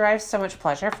I derive so much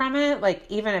pleasure from it. Like,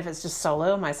 even if it's just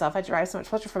solo myself, I derive so much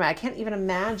pleasure from it. I can't even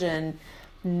imagine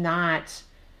not.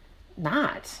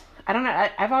 I don't know.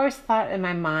 I've always thought in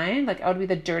my mind, like, I would be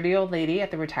the dirty old lady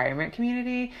at the retirement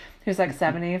community who's like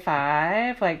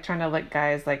 75, like trying to lick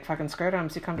guys like fucking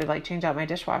scrotums who come to like change out my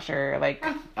dishwasher, like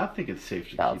I think it's safe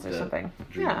to belts keep or something.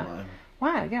 Dream alive.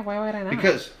 Why? Yeah, why would I not?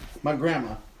 Because my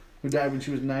grandma, who died when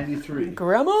she was 93.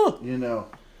 Grandma? You know,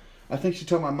 I think she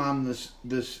told my mom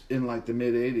this in like the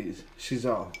mid 80s. She's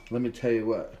all, let me tell you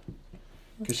what.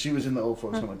 Because she was in the old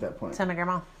folks home at that point. Tell my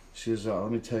grandma. She was all,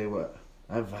 let me tell you what.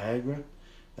 That Viagra,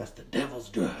 that's the devil's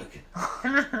drug.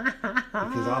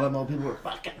 Because all them old people were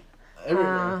fucking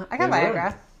everywhere. I got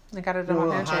Viagra. I got it in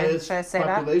one country. Should I say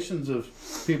that? Populations of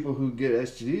people who get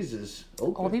STDs is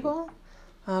old people.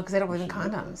 Oh, because they don't believe in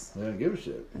condoms. They don't give a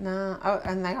shit. No. Oh,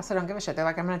 and they also don't give a shit. They're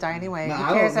like, I'm going to die anyway.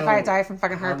 Who cares if I die from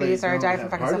fucking herpes or I die from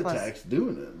fucking syphilis? Heart attacks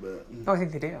doing it, but... Oh, I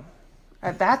think they do.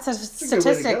 That's a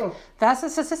statistic. That's a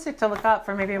statistic to look up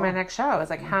for maybe my next show.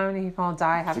 It's like, how many people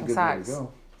die having sex?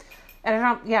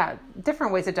 And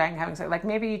different ways of dying having sex. Like,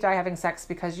 maybe you die having sex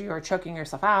because you are choking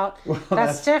yourself out. Well,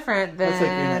 that's different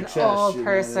than like old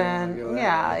person.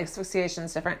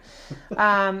 Asphyxiation's different.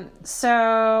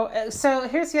 So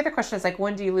here's the other question: is like,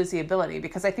 when do you lose the ability?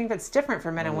 Because I think that's different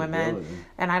for men and women,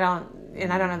 and I don't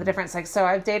know the difference. Like, so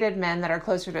I've dated men that are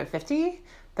closer to 50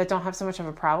 that don't have so much of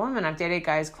a problem, and I've dated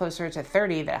guys closer to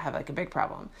 30 that have like a big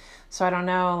problem. So I don't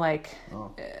know, like,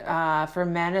 for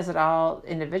men, is it all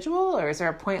individual, or is there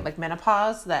a point like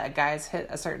menopause that guys hit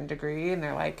a certain degree and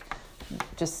they're like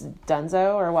just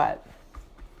dunzo, or what?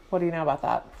 What do you know about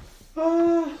that?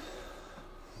 I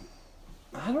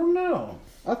don't know.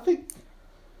 I think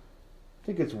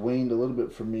it's waned a little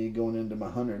bit for me going into my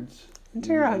hundreds.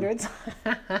 Into your hundreds.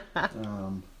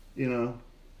 You know,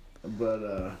 but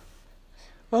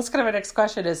well, that's kind of my next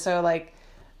question is, so like,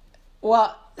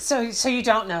 well, so you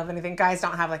don't know of anything. Guys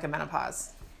don't have like a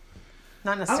menopause.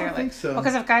 Not necessarily. I don't think so.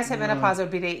 Because if guys hit menopause, it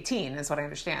would be to 18, is what I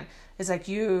understand. It's like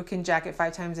you can jack it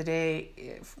 5 times a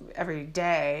day, every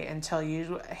day, until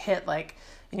you hit like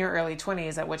in your early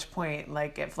 20s, at which point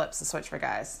like it flips the switch for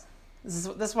guys. This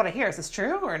is what I hear. Is this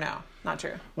true or no? Not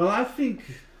true. Well, I think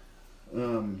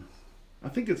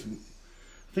it's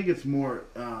more.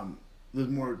 There's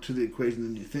more to the equation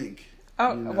than you think.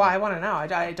 Oh, you know? Well, I want to know. I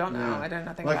don't know. Yeah. I don't know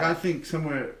nothing like, about it. I think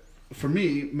somewhere, for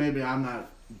me, maybe I'm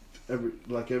not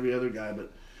every other guy,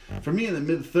 but for me in the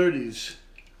mid-30s,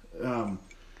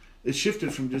 it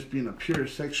shifted from just being a pure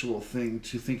sexual thing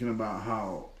to thinking about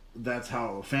how that's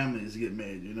how families get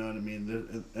made, you know what I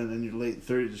mean? And in your late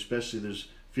 30s especially, if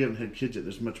you haven't had kids yet,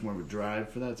 there's much more of a drive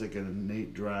for that. It's like an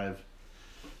innate drive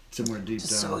somewhere deep down.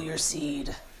 To sow your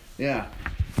seed. Yeah.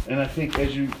 And I think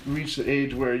as you reach the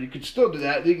age where you could still do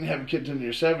that, you can have kids into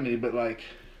your 70s, but like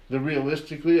the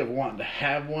realistically of wanting to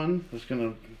have one that's going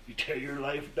to tear your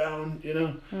life down, you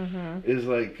know, is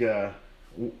like, I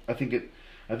think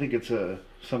it's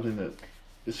something that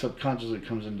subconsciously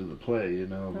comes into the play, you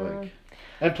know, like,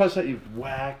 and plus that you've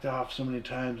whacked off so many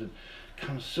times and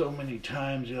come so many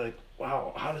times, you're like,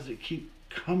 wow, how does it keep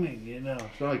coming, you know?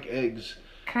 It's not like eggs.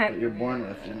 that you're born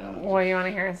with, you know. Well, you want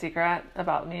to hear a secret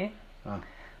about me? Huh.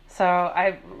 So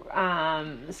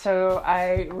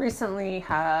I recently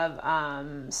have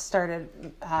started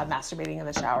masturbating in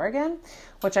the shower again,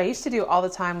 which I used to do all the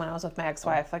time when I was with my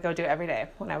ex-wife. Like I would do it every day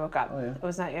when I woke up. Oh, yeah. It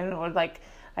was not, you know, like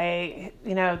in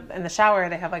the shower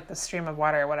they have like the stream of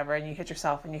water or whatever, and you hit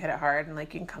yourself and you hit it hard, and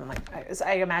like you can come like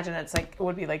I imagine it's like it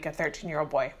would be like a 13-year-old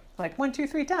boy, like 1, 2,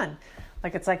 3, done.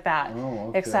 Like it's like that. Oh,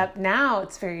 okay. Except now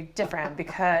it's very different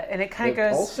because it kind of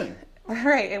goes. Pulsing.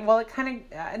 Right. Well, it kind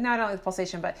of, no, I don't like the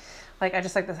pulsation, but like, I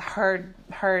just like this hard,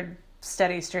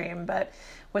 steady stream. But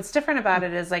what's different about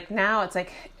it is like, now it's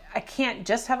like, I can't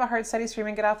just have a hard, steady stream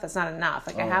and get off. That's not enough.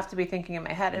 Like I have to be thinking in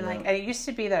my head. And like, it used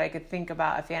to be that I could think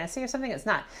about a fantasy or something. It's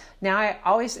not. Now I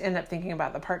always end up thinking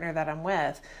about the partner that I'm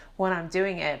with when I'm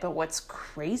doing it. But what's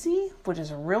crazy, which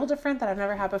is real different that I've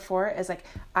never had before, is like,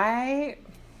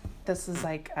 this is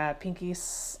like Pinky.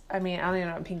 I mean, I don't even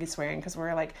know what Pinky's swearing because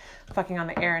we're like fucking on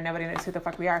the air and nobody knows who the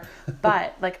fuck we are.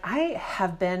 But like, I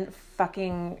have been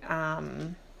fucking.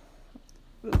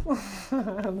 This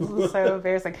is so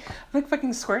embarrassing. I'm like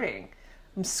fucking squirting.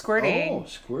 I'm squirting. Oh,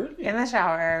 squirting in the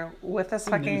shower with this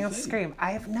fucking scream.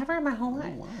 I have never in my whole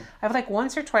life. Wow. I've like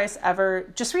once or twice ever.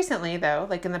 Just recently though,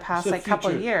 like in the past like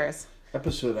couple of years.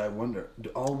 Episode, I wonder, do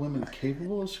all women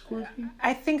capable of squirting?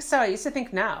 I think so. I used to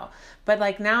think no, but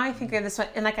like now I think this one,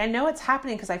 and like I know it's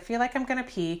happening because I feel like I'm gonna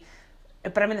pee,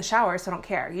 but I'm in the shower, so I don't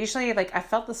care. Usually, like I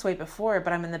felt this way before,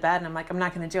 but I'm in the bed and I'm like, I'm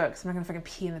not gonna do it because I'm not gonna fucking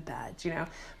pee in the bed, you know.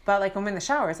 But like when I'm in the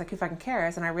shower, it's like who fucking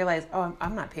cares? And I realize, oh,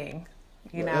 I'm not peeing,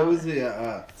 you know. It was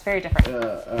it's very different.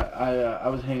 I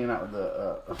was hanging out with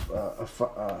a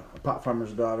pot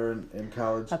farmer's daughter in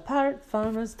college. A pot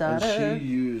farmer's daughter. And she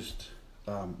used.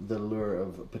 The lure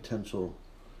of a potential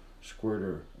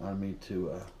squirter on me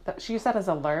to... she used that as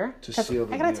a lure? To seal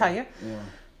the I gotta deal. tell you, yeah.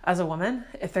 As a woman,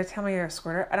 if they're telling me you're a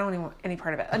squirter, I don't even want any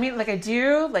part of it. I mean, like I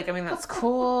do, like, I mean, that's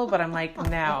cool, but I'm like,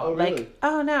 no. Oh, really? Like,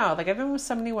 oh no. Like I've been with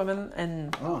so many women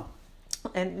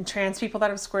and trans people that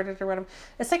have squirted or whatever.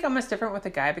 It's like almost different with a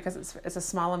guy because it's a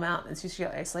small amount. It's usually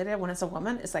isolated. When it's a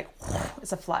woman, it's like,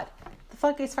 it's a flood. The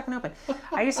floodgate's fucking open.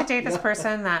 I used to date this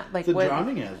person that like it's a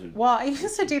drowning hazard. Well, I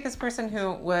used to date this person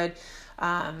who would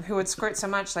squirt so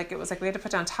much, like it was like we had to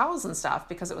put down towels and stuff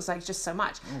because it was like just so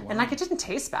much. Oh, wow. And like it didn't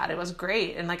taste bad. It was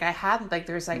great. And like I had like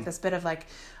there's like this bit of like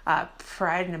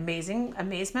pride and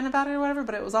amazement about it or whatever,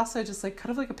 but it was also just like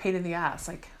kind of like a pain in the ass.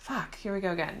 Like, fuck, here we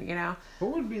go again, you know?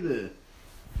 What would be the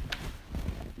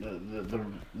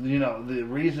you know, the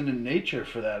reason in nature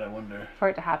for that, I wonder? For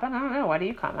it to happen? I don't know. Why do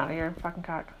you come out of your fucking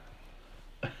cock?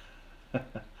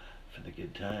 For the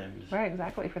good times. Right,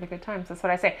 exactly, for the good times. That's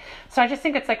what I say. So I just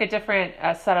think it's like a different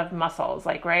set of muscles,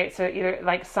 like, right? So either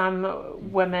like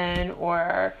some women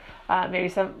or maybe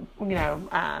some, you know,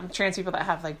 trans people that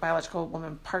have like biological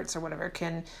woman parts or whatever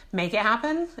can make it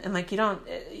happen. And like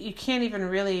you can't even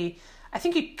really, I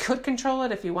think you could control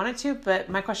it if you wanted to, but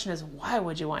my question is, why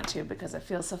would you want to? Because it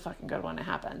feels so fucking good when it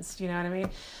happens. You know what I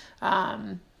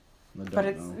mean?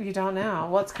 You don't know.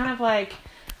 Well, it's kind of like,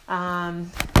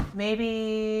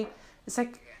 maybe it's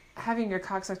like having your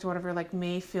cock sucked or whatever, like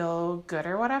may feel good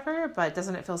or whatever, but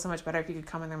doesn't it feel so much better if you could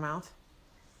come in their mouth?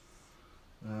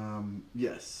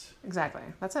 Yes. Exactly.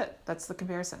 That's it. That's the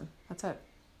comparison. That's it.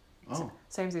 Oh.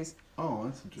 Samesies. Oh,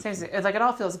 that's interesting. Samesies. Like it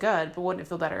all feels good, but wouldn't it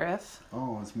feel better if?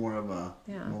 Oh, it's more of a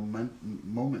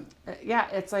moment. Yeah,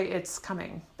 it's like it's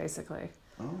coming basically.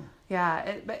 Oh.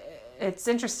 Yeah, but it's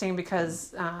interesting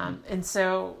because and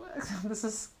so this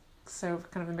is so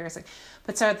kind of embarrassing,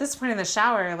 but so at this point in the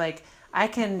shower, like I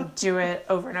can do it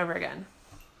over and over again,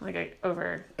 like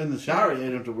over in the shower. You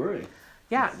don't have to worry.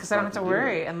 Yeah, because I don't have to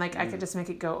worry, and like I could just make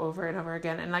it go over and over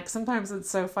again, and like sometimes it's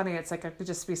so funny. It's like I could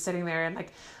just be sitting there, and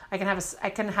like I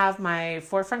can have my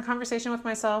forefront conversation with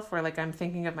myself, where like I'm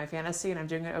thinking of my fantasy and I'm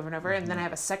doing it over and over, and then I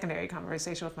have a secondary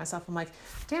conversation with myself. I'm like,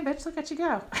 damn bitch, look at you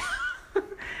go,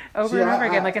 over and over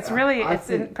again. Like it's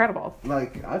incredible.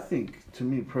 Like I think, to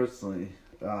me personally,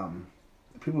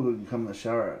 people who can come in the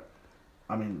shower,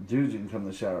 I mean, dudes who can come in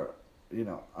the shower, you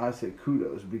know, I say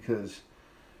kudos because,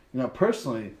 you know,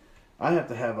 personally. I have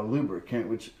to have a lubricant,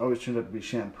 which always turns out to be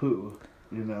shampoo,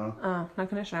 you know. Oh, no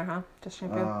conditioner, huh? Just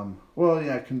shampoo? Well,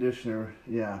 yeah, conditioner,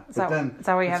 yeah. Is that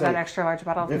why you have that extra large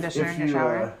bottle of conditioner in your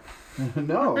shower?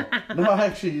 No, I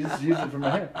actually just use it for my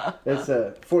hair. It's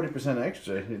 40%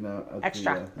 extra, you know.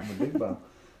 Extra. In the big bottle.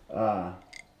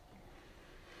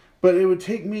 But it would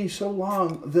take me so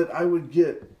long that I would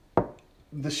get,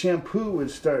 the shampoo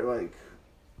would start like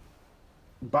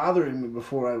bothering me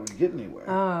before I would get anywhere.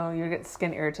 Oh, you would get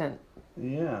skin irritant.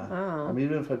 Yeah. Oh. I mean,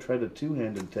 even if I tried a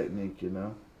two-handed technique, you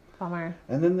know. Bummer.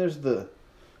 And then there's the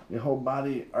whole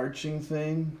body arching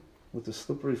thing. with the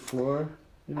slippery floor.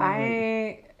 You know,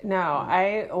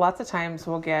 I lots of times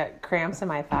will get cramps in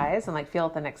my thighs and like feel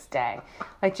it the next day.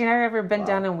 Like, do you ever been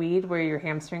down a weed where your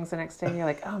hamstrings the next day? You're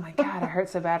like, oh my God, it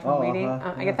hurts so bad from weeding.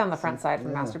 I get that on the front side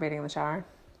from masturbating in the shower.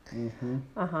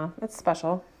 It's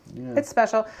special. Yeah. It's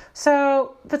special.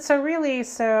 So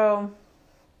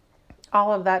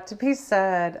all of that to be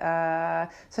said,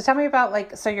 so tell me about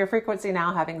like, so your frequency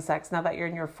now having sex, now that you're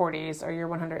in your 40s or your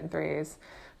 103s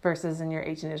versus in your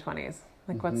 18 to 20s.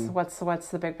 Like what's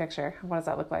the big picture? What does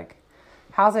that look like?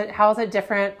 How is it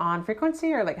different on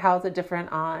frequency, or like how is it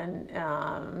different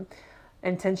on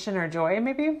intention or joy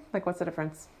maybe? Like what's the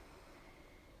difference?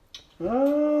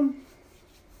 Well,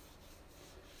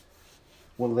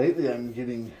 lately I'm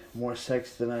getting more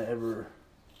sex than I ever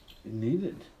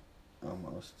needed,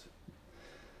 almost.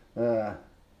 But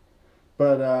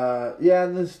yeah,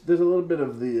 there's a little bit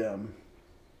of the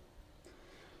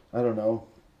I don't know,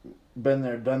 been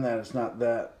there, done that. It's not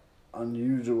that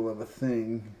unusual of a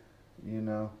thing, you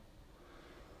know.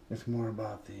 It's more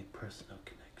about the personal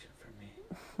connection for me.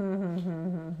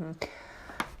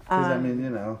 Because I mean, you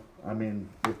know,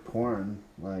 with porn,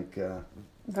 like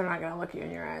they're not gonna look you in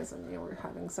your eyes and you were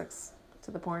having sex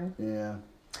to the porn. Yeah.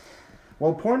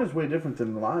 Well, porn is way different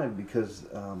than live because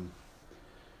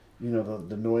you know,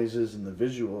 the noises and the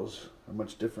visuals are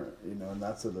much different, you know, and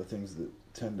that's the things that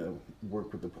tend to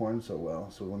work with the porn so well.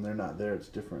 So when they're not there, it's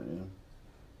different, you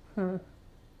know.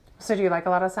 So do you like a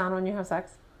lot of sound when you have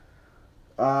sex?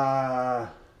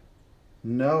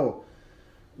 No.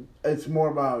 It's more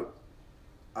about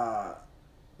I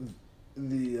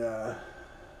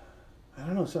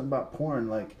don't know, something about porn.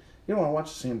 Like, you don't want to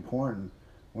watch the same porn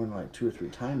more than like 2 or 3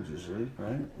 times usually,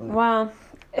 right? Like, well,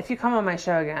 if you come on my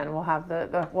show again, we'll have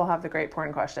the great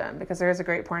porn question, because there is a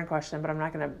great porn question, but I'm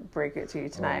not going to break it to you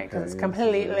tonight because it's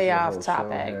completely off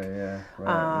topic. Yeah,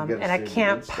 right. And I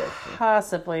can't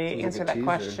possibly answer that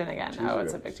question again. Oh,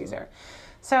 it's a big teaser.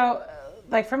 So,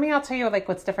 like for me, I'll tell you like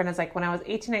what's different is like when I was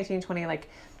 18, 19, 20, like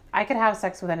I could have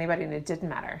sex with anybody and it didn't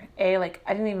matter. Like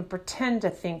I didn't even pretend to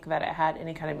think that it had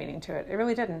any kind of meaning to it. It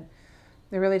really didn't.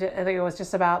 It really did. I think it was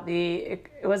just about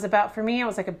for me, it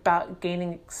was like about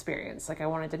gaining experience. Like I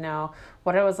wanted to know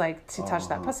what it was like to touch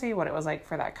that pussy, what it was like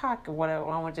for that cock, I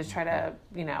wanted to try to,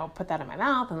 you know, put that in my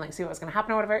mouth and like see what was going to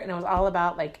happen or whatever. And it was all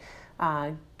about like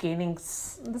gaining,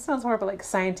 this sounds horrible, like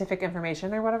scientific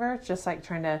information or whatever. Just like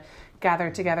trying to gather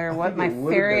together what my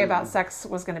theory about sex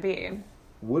was going to be.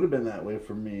 Would have been that way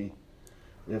for me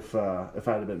if I'd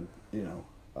have been, you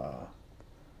know,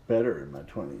 better in my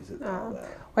 20s at all that.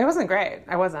 Well, it wasn't great.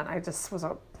 I wasn't. I just was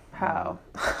a hoe,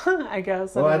 I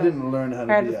guess. Well, I didn't learn how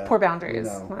to be poor boundaries,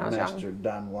 you know, when I was master young.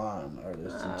 Don Juan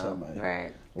artist until my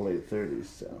right. late 30s.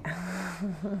 So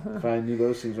if I knew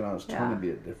those things when I was 20, it'd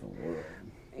be a different world.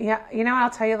 Yeah, you know,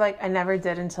 I'll tell you, like I never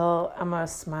did until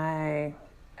almost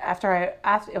after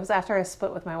I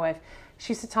split with my wife.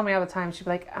 She used to tell me all the time, she'd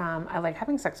be like, I like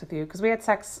having sex with you. Because we had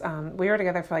sex, we were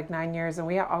together for like 9 years and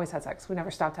we always had sex. We never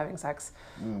stopped having sex.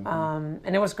 And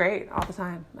it was great all the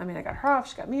time. I mean, I got her off,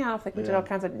 she got me off. Like we did all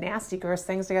kinds of nasty, gross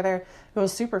things together. It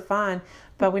was super fun.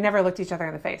 But we never looked each other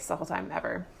in the face the whole time,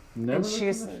 ever. Never.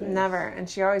 And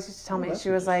she always used to tell me,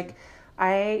 she was like,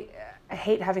 I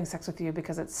hate having sex with you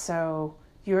because it's so,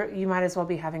 you might as well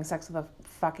be having sex with a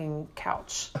fucking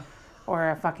couch.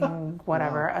 Or a fucking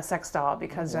whatever, a sex doll,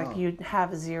 because like you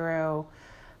have zero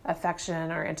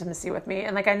affection or intimacy with me.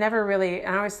 And like I never really,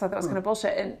 and I always thought that was kind of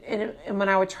bullshit. And when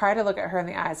I would try to look at her in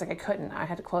the eyes, like I couldn't. I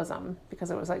had to close them because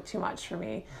it was like too much for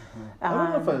me. I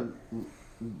don't know if I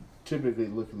typically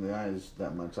look in the eyes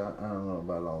that much. I don't know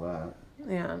about all that.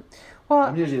 Yeah. Well,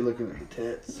 I'm usually looking at the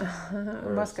tits.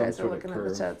 Most guys are looking at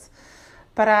the tits.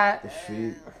 But the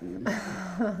feet.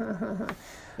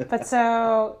 But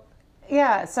so.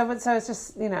 Yeah, so it's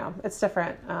just, you know, it's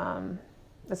different.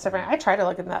 It's different. I try to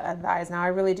look at the eyes now. I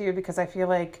really do, because I feel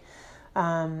like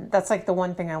that's like the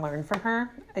one thing I learned from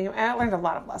her. I learned a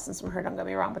lot of lessons from her, don't get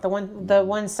me wrong, but the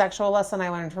one sexual lesson I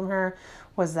learned from her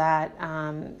was that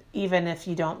even if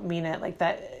you don't mean it, like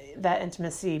that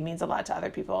intimacy means a lot to other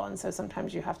people, and so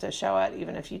sometimes you have to show it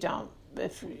even if you're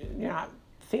not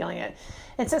feeling it.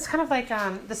 It's kind of like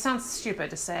this sounds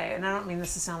stupid to say, and I don't mean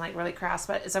this to sound like really crass,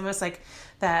 but it's almost like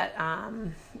that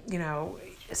you know,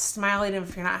 smiling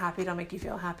if you're not happy don't make you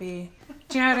feel happy.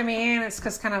 Do you know what I mean? It's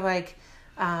just kind of like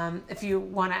if you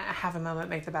want to have a moment,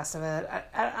 make the best of it.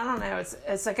 I don't know.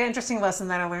 It's like an interesting lesson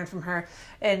that I learned from her.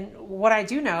 And what I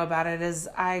do know about it is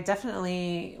I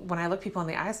definitely, when I look people in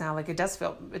the eyes now, like it does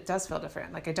feel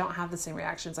different. Like I don't have the same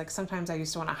reactions. Like sometimes I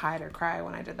used to want to hide or cry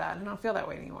when I did that, and I don't feel that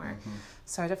way anymore. Mm-hmm.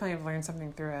 So I definitely have learned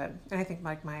something through it. And I think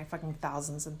like my fucking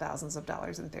thousands and thousands of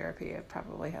dollars in therapy, it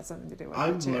probably has something to do with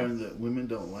it too. I've learned that women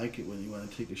don't like it when you want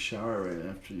to take a shower right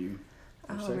after you.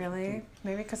 Oh, really?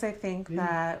 Maybe because I think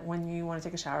that when you want to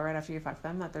take a shower right after you fuck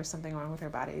them, that there's something wrong with their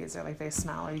bodies, or like they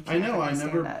smell, or you can't. I know. I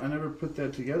never put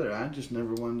that together. I just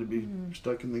never wanted to be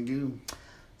stuck in the goo.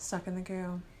 Stuck in the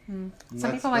goo. Mm.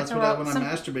 Some people like to roll. When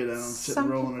I masturbate, I don't sit and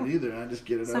roll in it either. I just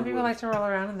get it. Some people like to roll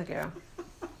around in the goo.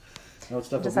 That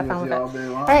stuff will be with you all day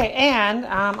long. All right, and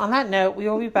on that note, we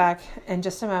will be back in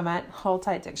just a moment. Hold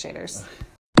tight, Dick Shaders.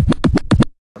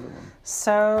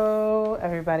 So,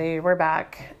 everybody, we're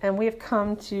back, and we've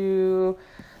come to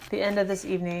the end of this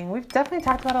evening. We've definitely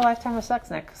talked about a lifetime of sex,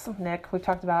 Nick. We've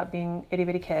talked about being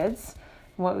itty-bitty kids,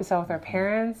 and what we saw with our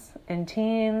parents, and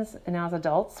teens, and now as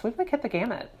adults. We've like hit the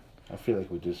gamut. I feel like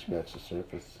we just scratched the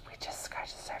surface. We just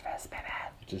scratched the surface, baby.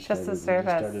 Just the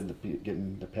surface. We started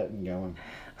getting the petting going.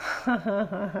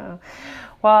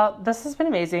 Well, this has been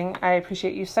amazing. I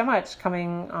appreciate you so much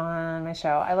coming on my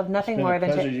show. I love nothing more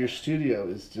than pleasure. Your studio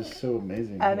is just so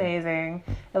amazing. Amazing.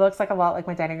 It looks like a lot like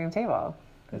my dining room table.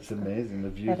 It's amazing. The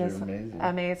views are amazing.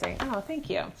 Amazing. Oh, thank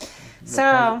you.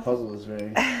 The puzzle is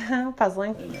very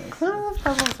puzzling. Very nice. The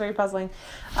puzzle is very puzzling.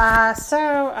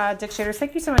 So, Dick Shaders,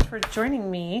 thank you so much for joining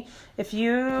me. If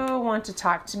you want to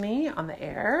talk to me on the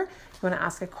air, if you want to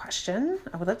ask a question,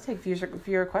 I would love to take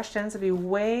viewer questions. If you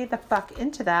way the fuck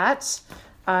into that,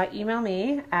 email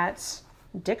me at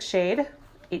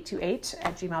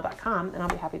dickshade828@gmail.com, and I'll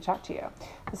be happy to talk to you.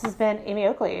 This has been Amy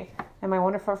Oakley and my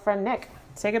wonderful friend Nick.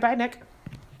 Say goodbye, Nick.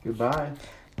 Goodbye.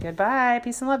 Goodbye.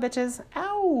 Peace and love, bitches.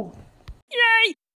 Ow.